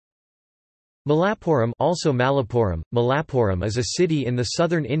Malappuram, also Malappuram is a city in the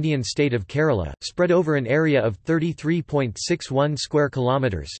southern Indian state of Kerala, spread over an area of 33.61 square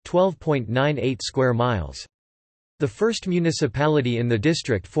kilometers, 12.98 square miles. The first municipality in the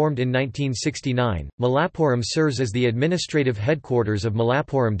district formed in 1969. Malappuram serves as the administrative headquarters of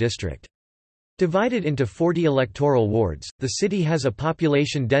Malappuram district. Divided into 40 electoral wards, the city has a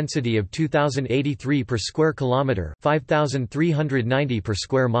population density of 2083 per square kilometer, 5390 per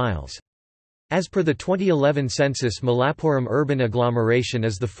square miles. As per the 2011 census, Malappuram urban agglomeration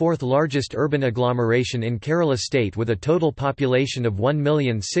is the fourth largest urban agglomeration in Kerala state with a total population of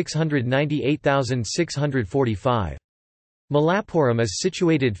 1,698,645. Malappuram is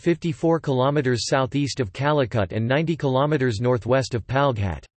situated 54 km southeast of Calicut and 90 km northwest of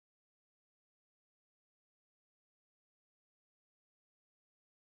Palghat.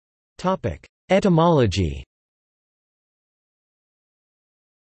 Etymology.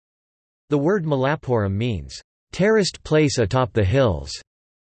 The word Malappuram means, terraced place atop the hills,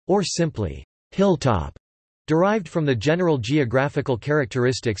 or simply, hilltop, derived from the general geographical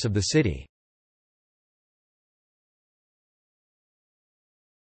characteristics of the city.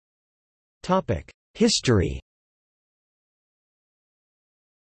 History.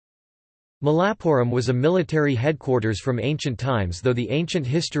 Malappuram was a military headquarters from ancient times, though the ancient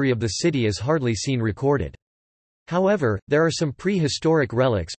history of the city is hardly seen recorded. However, there are some prehistoric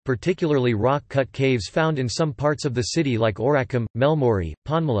relics, particularly rock-cut caves found in some parts of the city like Orakkam, Melmori,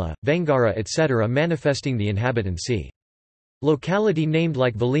 Ponmala, Vengara etc. manifesting the inhabitancy. Locality named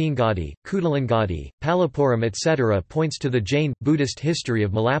like Valiyangadi, Kudalangadi, Palappuram etc. points to the Jain, Buddhist history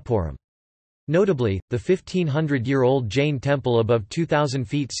of Malappuram. Notably, the 1500-year-old Jain temple above 2,000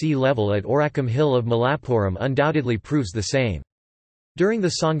 feet sea level at Orakkam Hill of Malappuram undoubtedly proves the same. During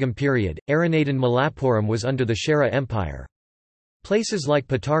the Sangam period, Aranadan Malappuram was under the Chera Empire. Places like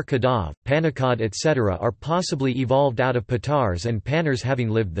Pattar Kadav, Panakkad etc. are possibly evolved out of Pattars and Pannars having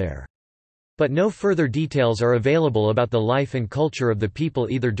lived there. But no further details are available about the life and culture of the people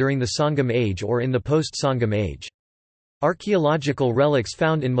either during the Sangam age or in the post-Sangam age. Archaeological relics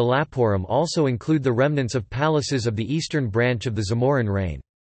found in Malappuram also include the remnants of palaces of the eastern branch of the Zamorin reign.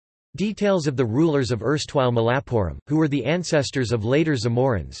 Details of the rulers of erstwhile Malappuram, who were the ancestors of later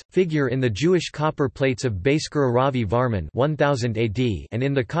Zamorins, figure in the Jewish copper plates of Bhaskara Ravi Varman 1000 AD and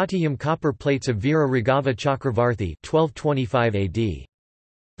in the Kottayam copper plates of Veera Raghava Chakravarthi 1225 AD.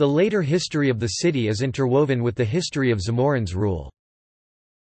 The later history of the city is interwoven with the history of Zamorins' rule.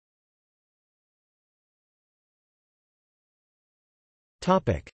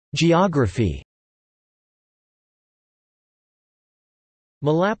 Geography.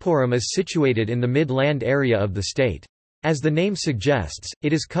 Malappuram is situated in the mid-land area of the state. As the name suggests,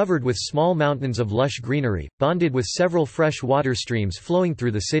 it is covered with small mountains of lush greenery, bonded with several fresh water streams flowing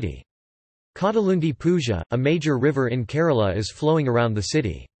through the city. Kodalundi Puja, a major river in Kerala, is flowing around the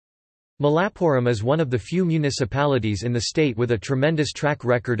city. Malappuram is one of the few municipalities in the state with a tremendous track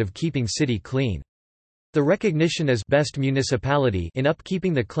record of keeping city clean. The recognition as Best Municipality in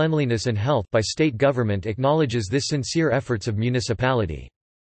upkeeping the cleanliness and health by state government acknowledges this sincere efforts of municipality.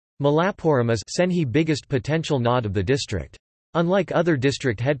 Malappuram is Senhi biggest potential node of the district. Unlike other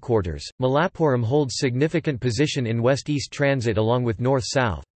district headquarters, Malappuram holds significant position in west-east transit along with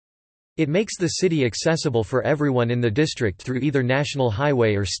north-south. It makes the city accessible for everyone in the district through either national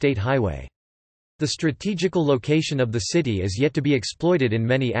highway or state highway. The strategical location of the city is yet to be exploited in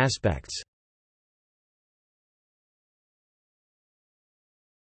many aspects.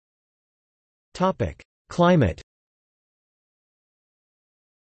 Climate.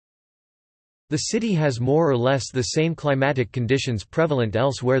 The city has more or less the same climatic conditions prevalent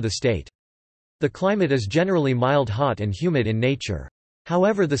elsewhere in the state. The climate is generally mild, hot and humid in nature.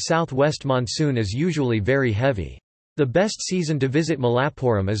 However, the southwest monsoon is usually very heavy. The best season to visit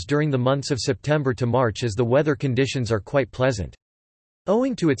Malappuram is during the months of September to March as the weather conditions are quite pleasant.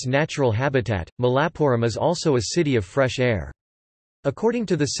 Owing to its natural habitat, Malappuram is also a city of fresh air. According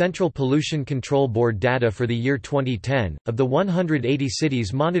to the Central Pollution Control Board data for the year 2010, of the 180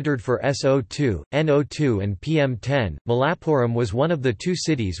 cities monitored for SO2, NO2 and PM10, Malappuram was one of the two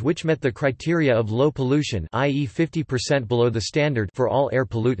cities which met the criteria of low pollution, i.e. 50% below the standard for all air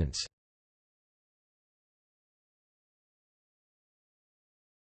pollutants.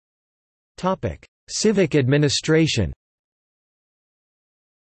 Civic administration.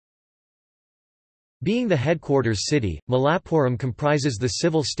 Being the headquarters city, Malappuram comprises the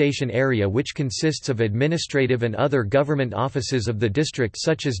civil station area, which consists of administrative and other government offices of the district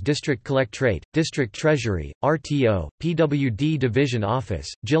such as District Collectorate, District Treasury, RTO, PWD Division Office,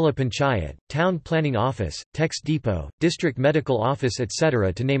 Jilla Panchayat, Town Planning Office, Text Depot, District Medical Office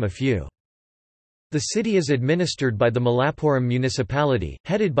etc. to name a few. The city is administered by the Malappuram municipality,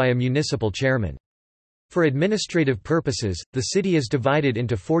 headed by a municipal chairman. For administrative purposes, the city is divided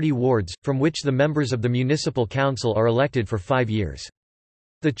into 40 wards, from which the members of the municipal council are elected for 5 years.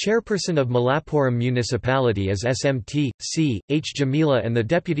 The chairperson of Malappuram municipality is SMT, C. H. Jamila and the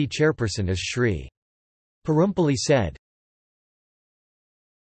deputy chairperson is Shri. Perumpally said.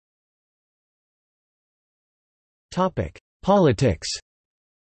 Politics.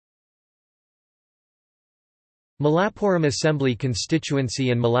 Malappuram Assembly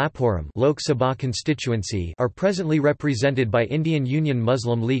constituency and Malappuram Lok Sabha constituency are presently represented by Indian Union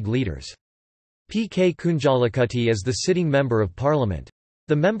Muslim League leaders. P. K. Kunjalakutty is the sitting Member of Parliament.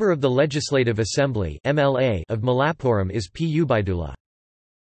 The Member of the Legislative Assembly (MLA) of Malappuram is P. Ubaidullah.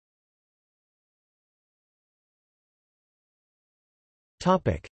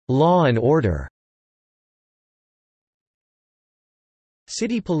 Law and order.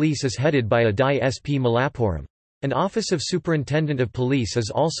 City Police is headed by a DI SP Malappuram. An Office of Superintendent of Police is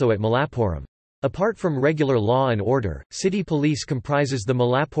also at Malappuram. Apart from regular law and order, City Police comprises the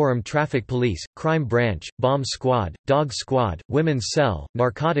Malappuram Traffic Police, Crime Branch, Bomb Squad, Dog Squad, Women's Cell,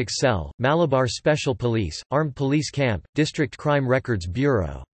 Narcotics Cell, Malabar Special Police, Armed Police Camp, District Crime Records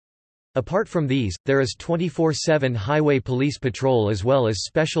Bureau. Apart from these, there is 24/7 Highway Police Patrol as well as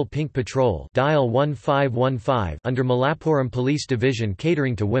Special Pink Patrol Dial 1515 under Malappuram Police Division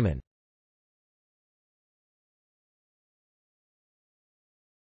catering to women.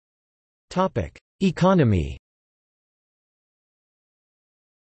 Economy.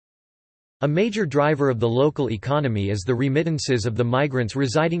 A major driver of the local economy is the remittances of the migrants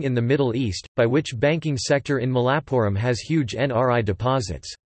residing in the Middle East, by which banking sector in Malappuram has huge NRI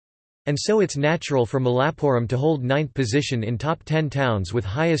deposits. And so it's natural for Malappuram to hold 9th position in top 10 towns with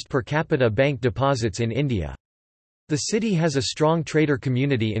highest per capita bank deposits in India. The city has a strong trader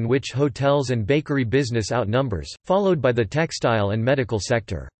community in which hotels and bakery business outnumbers, followed by the textile and medical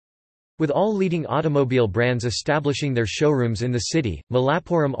sector. With all leading automobile brands establishing their showrooms in the city,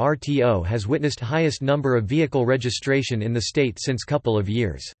 Malappuram RTO has witnessed highest number of vehicle registration in the state since couple of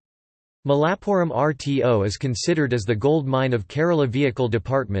years. Malappuram RTO is considered as the gold mine of Kerala vehicle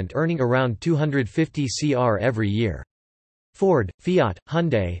department, earning around 250 crore every year. Ford, Fiat,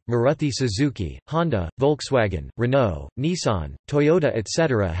 Hyundai, Maruti Suzuki, Honda, Volkswagen, Renault, Nissan, Toyota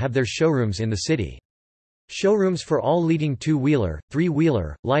etc. have their showrooms in the city. Showrooms for all leading two-wheeler,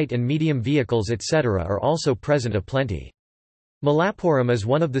 three-wheeler, light and medium vehicles etc. are also present aplenty. Malappuram is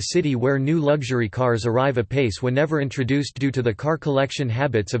one of the city where new luxury cars arrive apace whenever introduced due to the car collection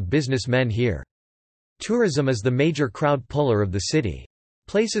habits of businessmen here. Tourism is the major crowd puller of the city.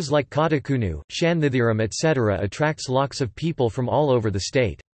 Places like Kodakunu, Shanthithiram etc. attracts lakhs of people from all over the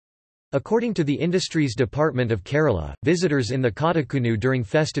state. According to the Industries Department of Kerala, visitors in the Kodakunu during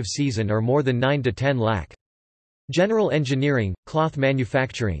festive season are more than 9 to 10 lakh. General engineering, cloth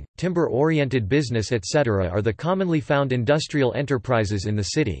manufacturing, timber-oriented business etc. are the commonly found industrial enterprises in the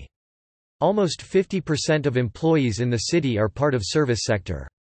city. Almost 50% of employees in the city are part of service sector.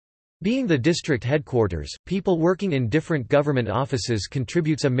 Being the district headquarters, people working in different government offices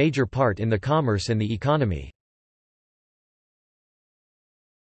contributes a major part in the commerce and the economy.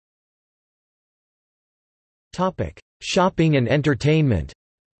 Shopping and entertainment.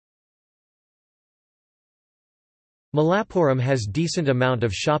 Malappuram has decent amount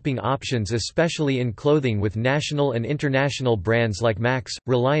of shopping options, especially in clothing, with national and international brands like Max,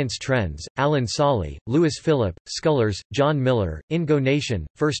 Reliance Trends, Alan Solly, Louis Philippe, Scullers, John Miller, Ingo Nation,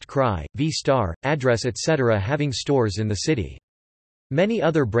 First Cry, V-Star, Address etc. having stores in the city. Many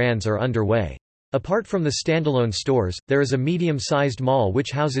other brands are underway. Apart from the standalone stores, there is a medium-sized mall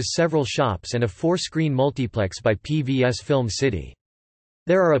which houses several shops and a 4-screen multiplex by PVS Film City.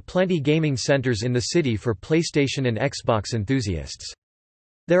 There are aplenty gaming centers in the city for PlayStation and Xbox enthusiasts.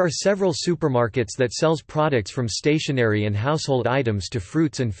 There are several supermarkets that sells products from stationery and household items to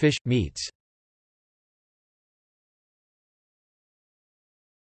fruits and fish, meats.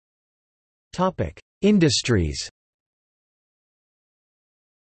 Industries.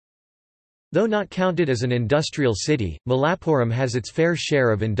 Though not counted as an industrial city, Malappuram has its fair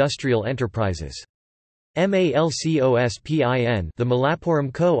share of industrial enterprises. MALCOSPIN, the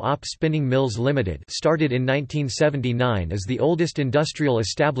Malappuram Co-op Spinning Mills Limited, started in 1979 as the oldest industrial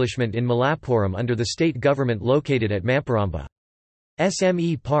establishment in Malappuram under the state government, located at Mamparamba.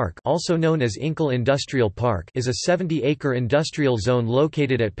 SME Park, also known as Inkal Industrial Park, is a 70-acre industrial zone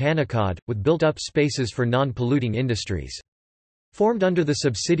located at Panakkad, with built-up spaces for non-polluting industries. Formed under the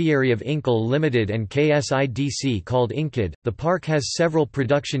subsidiary of Incal Limited and KSIDC called Inkid, the park has several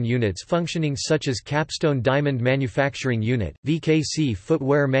production units functioning such as Capstone Diamond Manufacturing Unit, VKC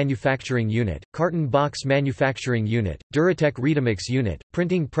Footwear Manufacturing Unit, Carton Box Manufacturing Unit, Duratec Readimix Unit,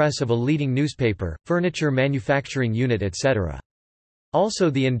 printing press of a leading newspaper, furniture manufacturing unit etc. Also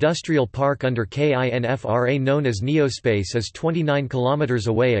the industrial park under KINFRA known as Neospace is 29 km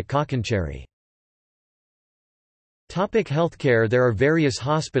away at Cockencherry. Healthcare. There are various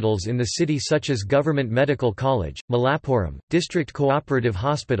hospitals in the city such as Government Medical College, Malappuram, District Cooperative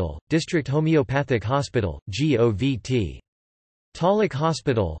Hospital, District Homeopathic Hospital, GOVT. Taluk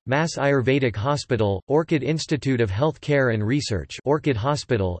Hospital, Mass Ayurvedic Hospital, Orchid Institute of Health Care and Research Orchid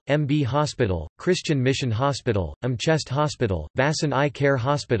Hospital, MB Hospital, Christian Mission Hospital, Chest Hospital, Vasan Eye Care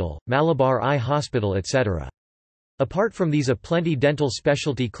Hospital, Malabar Eye Hospital etc. Apart from these plenty dental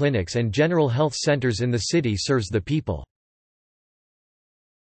specialty clinics and general health centers in the city serves the people.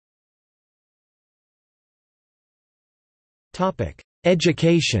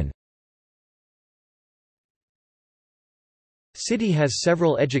 Education. City has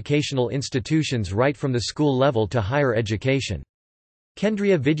several educational institutions right from the school level to higher education.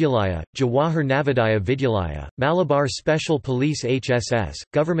 Kendriya Vidyalaya, Jawahar Navodaya Vidyalaya, Malabar Special Police HSS,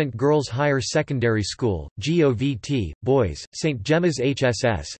 Government Girls Higher Secondary School, GOVT, Boys, St. Gemma's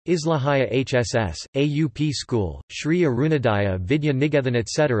HSS, Islahaya HSS, AUP School, Sri Arunodaya Vidya Nigethan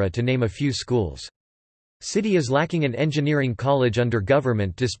etc. to name a few schools. City is lacking an engineering college under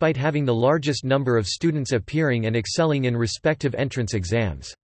government despite having the largest number of students appearing and excelling in respective entrance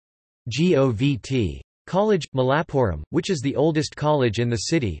exams. GOVT. College, Malappuram, which is the oldest college in the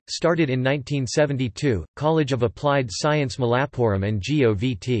city, started in 1972, College of Applied Science Malappuram and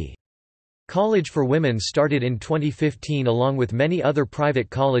GOVT. College for Women started in 2015 along with many other private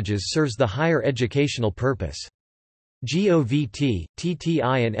colleges serves the higher educational purpose. GOVT,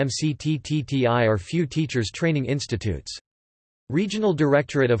 TTI and MCT-TTI are few teachers training institutes. Regional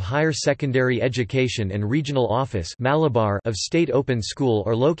Directorate of Higher Secondary Education and Regional Office Malabar of State Open School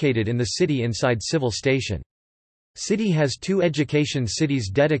are located in the city inside Civil Station. City has two education cities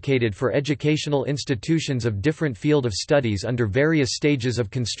dedicated for educational institutions of different field of studies under various stages of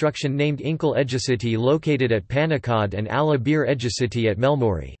construction named Inkal Educity located at Panakkad and Ala Bir Educity at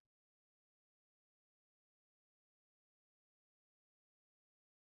Melmori.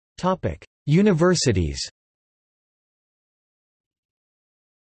 Universities.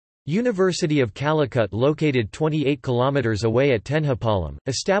 University of Calicut located 28 km away at Tenhapalam,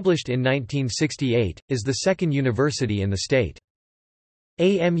 established in 1968, is the second university in the state.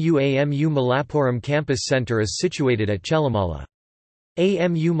 AMU Malappuram Campus Centre is situated at Chelamala.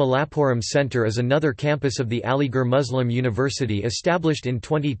 AMU Malappuram Centre is another campus of the Aligarh Muslim University established in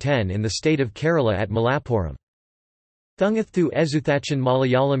 2010 in the state of Kerala at Malappuram. Thungathu Ezuthachan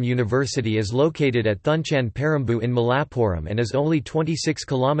Malayalam University is located at Thunchan Parambu in Malappuram and is only 26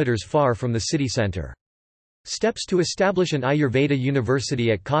 km far from the city centre. Steps to establish an Ayurveda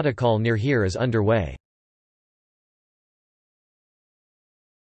university at Kottakkal near here is underway.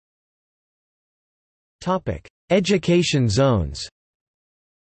 Education zones.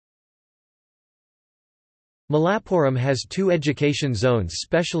 Malappuram has two education zones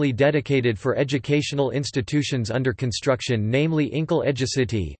specially dedicated for educational institutions under construction, namely Inkal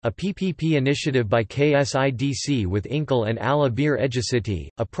Educity, a PPP initiative by KSIDC with Inkal, and Ala Bir Educity,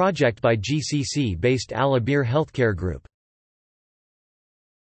 a project by GCC-based Ala Bir Healthcare Group.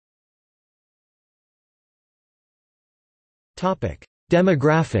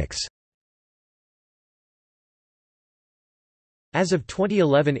 Demographics. As of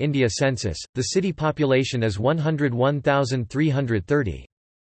 2011 India census, the city population is 101,330.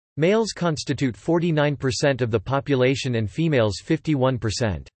 Males constitute 49% of the population and females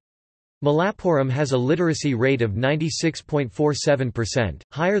 51%. Malappuram has a literacy rate of 96.47%,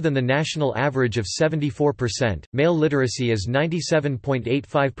 higher than the national average of 74%. Male literacy is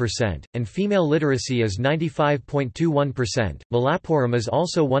 97.85%, and female literacy is 95.21%. Malappuram is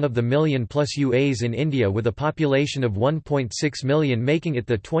also one of the million-plus UAs in India with a population of 1.6 million, making it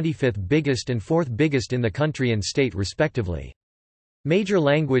the 25th biggest and 4th biggest in the country and state respectively. Major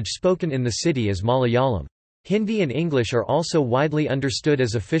language spoken in the city is Malayalam. Hindi and English are also widely understood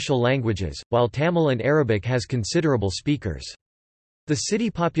as official languages, while Tamil and Arabic has considerable speakers. The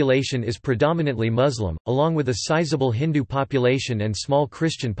city population is predominantly Muslim, along with a sizable Hindu population and small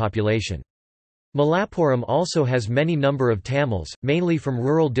Christian population. Malappuram also has many number of Tamils, mainly from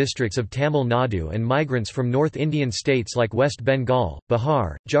rural districts of Tamil Nadu and migrants from North Indian states like West Bengal,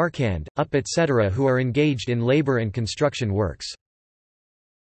 Bihar, Jharkhand, UP etc. who are engaged in labour and construction works.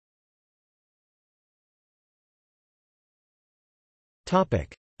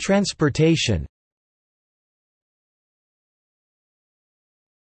 Transportation.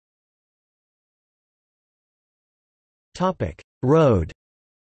 Road.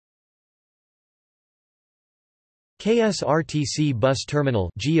 KSRTC Bus Terminal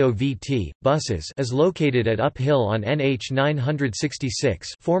 (GOVT) buses is located at Uphill on NH 966,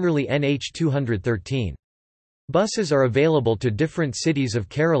 formerly NH 213. Buses are available to different cities of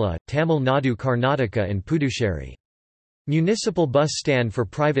Kerala, Tamil Nadu, Karnataka and Puducherry. Municipal bus stand for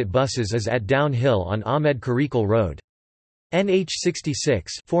private buses is at Downhill on Ahmed Karikal Road. NH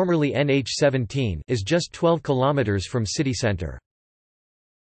 66, formerly NH 17, is just 12 km from city centre.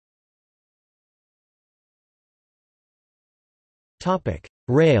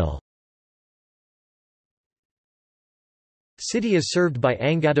 Rail. City is served by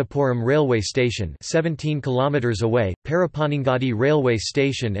Angadapuram Railway Station 17 km away, Parapanangadi Railway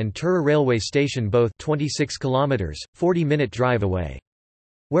Station and Tura Railway Station both 26 km, 40-minute drive away.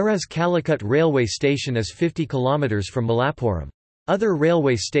 Whereas Calicut Railway Station is 50 km from Malappuram. Other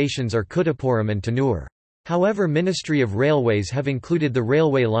railway stations are Kuttapuram and Tannur. However, Ministry of Railways have included the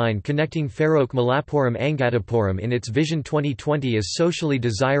railway line connecting Farouk Malappuram Angadapuram in its Vision 2020 as socially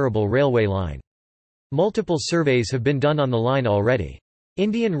desirable railway line. Multiple surveys have been done on the line already.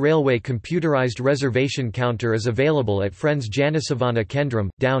 Indian Railway computerized reservation counter is available at Friends Janasavana Kendram,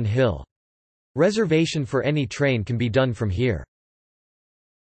 Downhill. Reservation for any train can be done from here.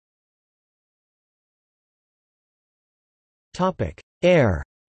 Air.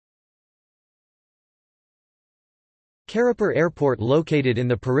 Karipur Airport, located in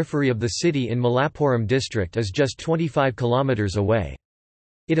the periphery of the city in Malappuram district, is just 25 km away.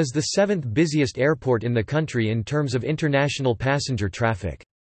 It is the 7th busiest airport in the country in terms of international passenger traffic.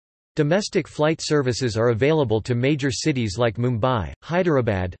 Domestic flight services are available to major cities like Mumbai,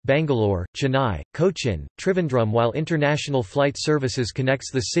 Hyderabad, Bangalore, Chennai, Cochin, Trivandrum, while international flight services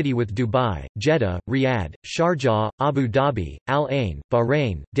connects the city with Dubai, Jeddah, Riyadh, Sharjah, Abu Dhabi, Al Ain,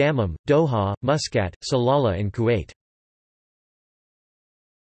 Bahrain, Dammam, Doha, Muscat, Salalah and Kuwait.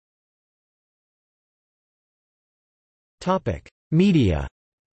 Media.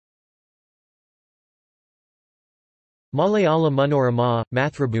 Malayala Manorama,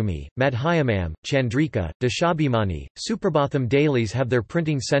 Mathrubhumi, Madhyamam, Chandrika, Deshabhimani, Suprabhatham dailies have their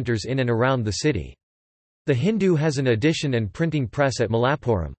printing centres in and around the city. The Hindu has an edition and printing press at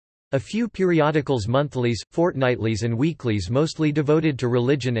Malappuram. A few periodicals, monthlies, fortnightlies and weeklies mostly devoted to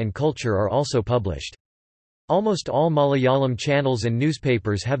religion and culture are also published. Almost all Malayalam channels and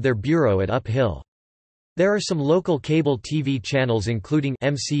newspapers have their bureau at Uphill. There are some local cable TV channels including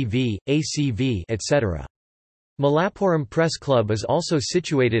MCV, ACV, etc. Malappuram Press Club is also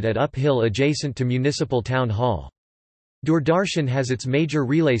situated at Uphill adjacent to Municipal Town Hall. Doordarshan has its major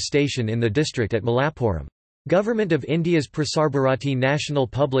relay station in the district at Malappuram. Government of India's Prasarbharati National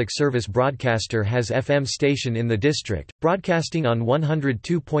Public Service Broadcaster has FM station in the district, broadcasting on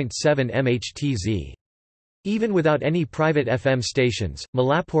 102.7 MHTZ. Even without any private FM stations,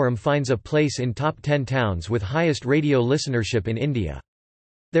 Malappuram finds a place in top 10 towns with highest radio listenership in India.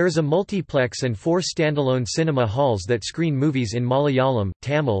 There is a multiplex and 4 standalone cinema halls that screen movies in Malayalam,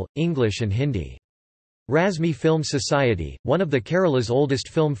 Tamil, English and Hindi. Razmi Film Society, one of the Kerala's oldest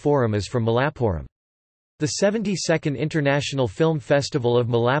film forum, is from Malappuram. The 72nd International Film Festival of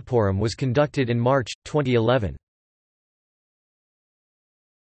Malappuram was conducted in March, 2011.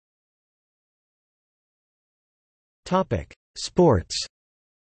 Sports.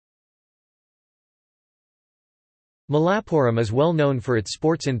 Malappuram is well known for its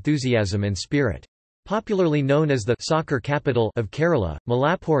sports enthusiasm and spirit. Popularly known as the soccer capital of Kerala,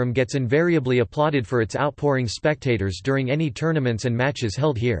 Malappuram gets invariably applauded for its outpouring spectators during any tournaments and matches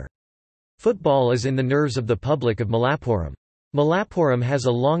held here. Football is in the nerves of the public of Malappuram. Malappuram has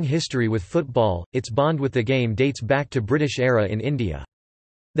a long history with football, its bond with the game dates back to British era in India.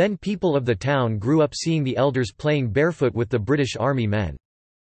 Then people of the town grew up seeing the elders playing barefoot with the British Army men.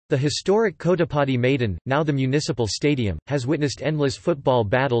 The historic Kotapati Maidan, now the municipal stadium, has witnessed endless football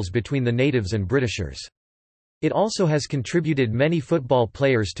battles between the natives and Britishers. It also has contributed many football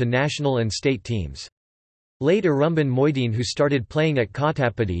players to national and state teams. Late Arumban Moideen, who started playing at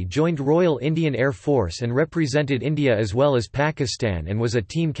Kotapati, joined Royal Indian Air Force and represented India as well as Pakistan and was a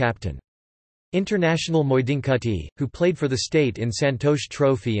team captain. International Moideenkutti, who played for the state in Santosh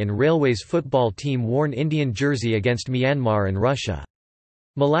Trophy and Railways football team, worn Indian jersey against Myanmar and Russia.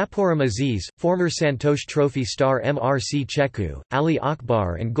 Malappuram Aziz, former Santosh Trophy star MRC Cheku, Ali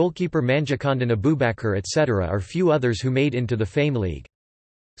Akbar and goalkeeper Manjakandan Abubakar etc. are few others who made into the Fame League.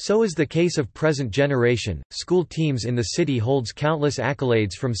 So is the case of present generation. School teams in the city holds countless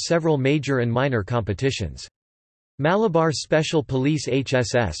accolades from several major and minor competitions. Malabar Special Police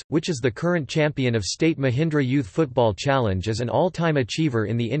HSS, which is the current champion of State Mahindra Youth Football Challenge, is an all-time achiever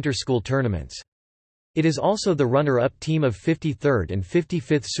in the inter-school tournaments. It is also the runner-up team of 53rd and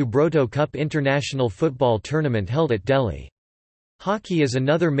 55th Subroto Cup International Football Tournament held at Delhi. Hockey is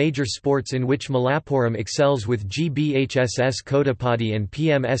another major sports in which Malappuram excels with GBHSS Kotapati and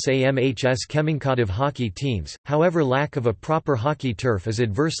PMSAMHS Keminkative hockey teams, however lack of a proper hockey turf is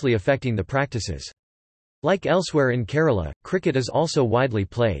adversely affecting the practices. Like elsewhere in Kerala, cricket is also widely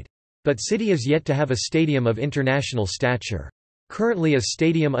played. But city is yet to have a stadium of international stature. Currently a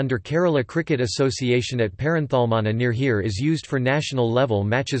stadium under Kerala Cricket Association at Perinthalmanna near here is used for national level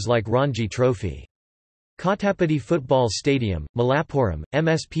matches like Ranji Trophy. Kottapati Football Stadium, Malappuram,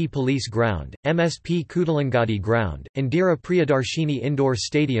 MSP Police Ground, MSP Kudalangadi Ground, Indira Priyadarshini Indoor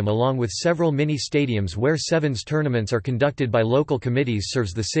Stadium along with several mini-stadiums where sevens tournaments are conducted by local committees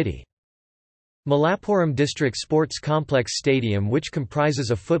serves the city. Malappuram District Sports Complex Stadium, which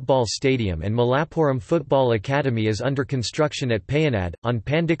comprises a football stadium and Malappuram Football Academy, is under construction at Payanad, on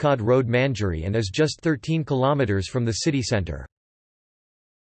Pandikad Road Manjari, and is just 13 km from the city centre.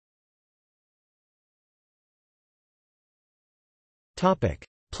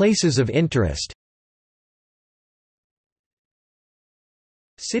 Places of interest.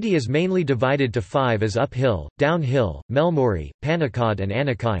 City is mainly divided to 5 as uphill, downhill, Melmori, Panakkad and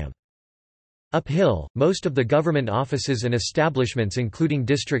Anakayam. Uphill, most of the government offices and establishments including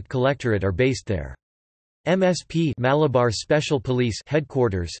district collectorate are based there. MSP Malabar Special Police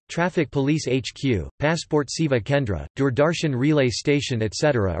Headquarters, Traffic Police HQ, Passport Seva Kendra, Doordarshan Relay Station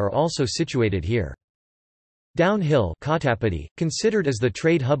etc. are also situated here. Downhill Kottapati, considered as the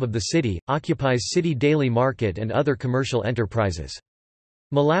trade hub of the city, occupies city daily market and other commercial enterprises.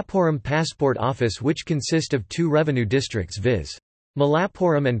 Malappuram Passport Office, which consist of 2 revenue districts viz.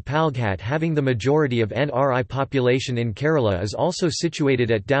 Malappuram and Palghat, having the majority of NRI population in Kerala, is also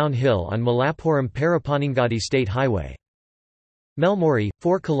situated at Downhill on Malappuram Parapanangadi State Highway. Melmori,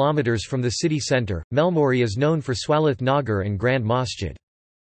 4 km from the city centre, Melmori is known for Swalath Nagar and Grand Masjid.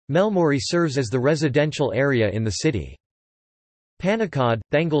 Melmori serves as the residential area in the city. Panakkad,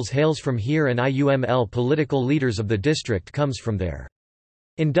 Thangals hails from here and IUML political leaders of the district comes from there.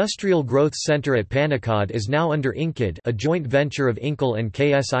 Industrial Growth Centre at Panakkad is now under INCID, a joint venture of INCL and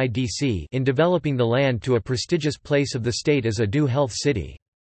KSIDC, in developing the land to a prestigious place of the state as a due health city.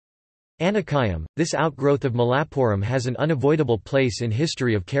 Anakayam, this outgrowth of Malappuram, has an unavoidable place in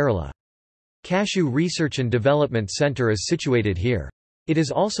history of Kerala. Cashew Research and Development Centre is situated here. It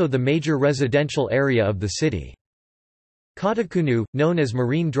is also the major residential area of the city. Kodakkunnu, known as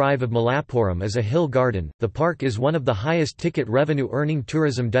Marine Drive of Malappuram, is a hill garden. The park is one of the highest ticket revenue earning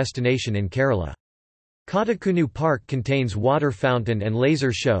tourism destination in Kerala. Kodakkunnu Park contains water fountain and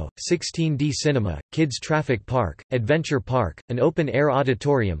laser show, 16D cinema, kids traffic park, adventure park, an open-air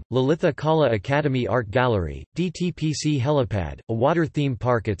auditorium, Lalitha Kala Academy art gallery, DTPC helipad, a water theme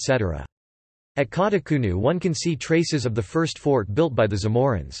park etc. At Kodakkunnu one can see traces of the first fort built by the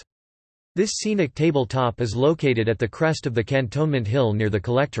Zamorans. This scenic tabletop is located at the crest of the cantonment hill near the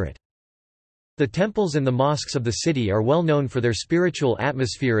collectorate. The temples and the mosques of the city are well known for their spiritual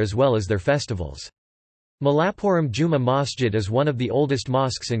atmosphere as well as their festivals. Malappuram Juma Masjid is one of the oldest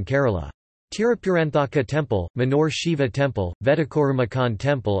mosques in Kerala. Tirupuranthaka Temple, Manor Shiva Temple, Vedakorumakkan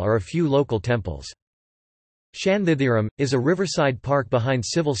Temple are a few local temples. Shanthidiram, is a riverside park behind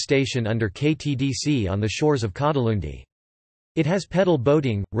Civil Station under KTDC on the shores of Kodalundi. It has pedal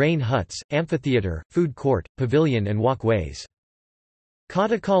boating, rain huts, amphitheatre, food court, pavilion and walkways.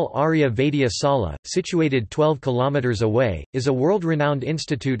 Kodakal Arya Vaidya Sala, situated 12 km away, is a world-renowned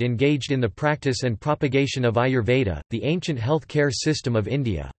institute engaged in the practice and propagation of Ayurveda, the ancient health care system of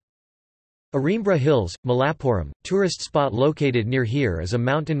India. Arimbra Hills, Malappuram, tourist spot located near here, is a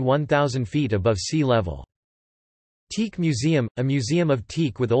mountain 1,000 feet above sea level. Teak Museum, a museum of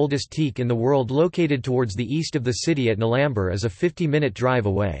teak with oldest teak in the world located towards the east of the city at Nilambur, is a 50-minute drive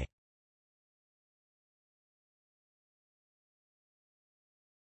away.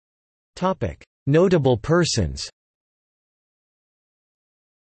 Notable persons.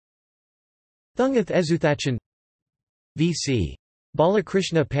 Thungath Ezuthachan, V.C.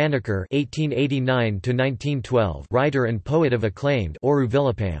 Balakrishna Panikkar (1889–1912), writer and poet of acclaimed Oru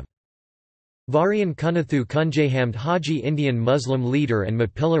Villapam. Varian Kunathu Kunjahamd Haji, Indian Muslim leader and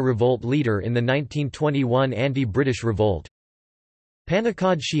Mapilla revolt leader in the 1921 anti-British revolt.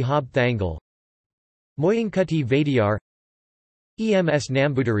 Panakkad Shihab Thangal, Moyankutti Vadiyar, EMS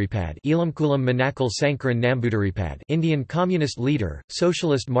Nambudaripad, Elamkulam Manakal Sankaran Nambudaripad, Indian communist leader,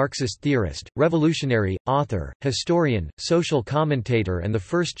 socialist Marxist theorist, revolutionary, author, historian, social commentator and the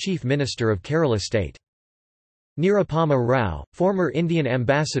first chief minister of Kerala state. Nirupama Rao, former Indian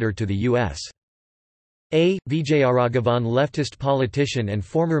ambassador to the U.S. A. Vijayaraghavan, leftist politician and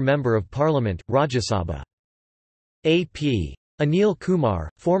former Member of Parliament, Rajya Sabha. A. P. Anil Kumar,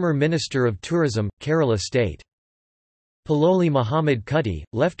 former Minister of Tourism, Kerala State. Paloli Muhammad Kutty,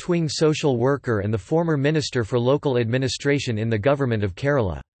 left-wing social worker and the former Minister for Local Administration in the Government of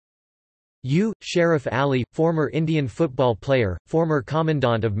Kerala. U. Sharif Ali, former Indian football player, former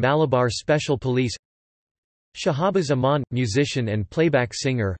Commandant of Malabar Special Police. Shahabaz Aman, musician and playback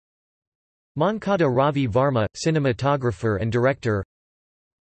singer. Mankada Ravi Varma, cinematographer and director.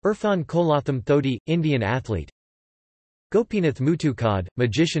 Irfan Kolatham Thodi, Indian athlete. Gopinath Mutukad,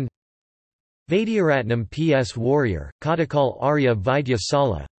 magician. Vaidyaratnam P.S. warrior, Kadakal Arya Vaidya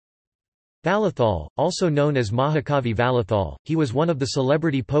Sala. Valathal, also known as Mahakavi Valathal, he was one of the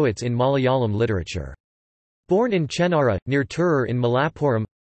celebrity poets in Malayalam literature. Born in Chenara, near Turur in Malappuram.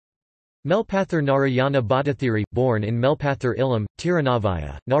 Melpathur Narayana Bhattathiri, born in Melpathur Illam,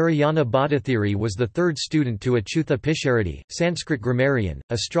 Tirunavaya. Narayana Bhattathiri was the third student to Achutha Pisharati, Sanskrit grammarian,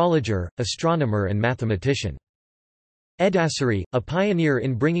 astrologer, astronomer and mathematician. Edasari, a pioneer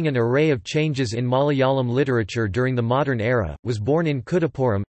in bringing an array of changes in Malayalam literature during the modern era, was born in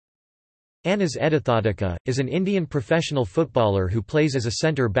Kudappuram. Anas Edathadika, is an Indian professional footballer who plays as a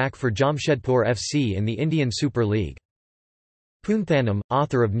centre-back for Jamshedpur FC in the Indian Super League. Punthanam,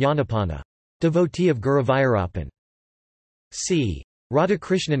 author of Jnanapanna. Devotee of Guruvayurappan. C.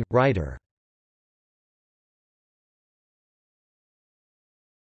 Radhakrishnan, writer.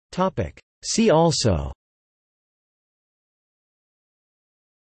 See also: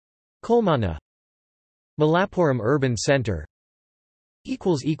 Kolmana, Malappuram Urban Centre.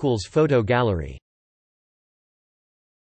 Photo gallery.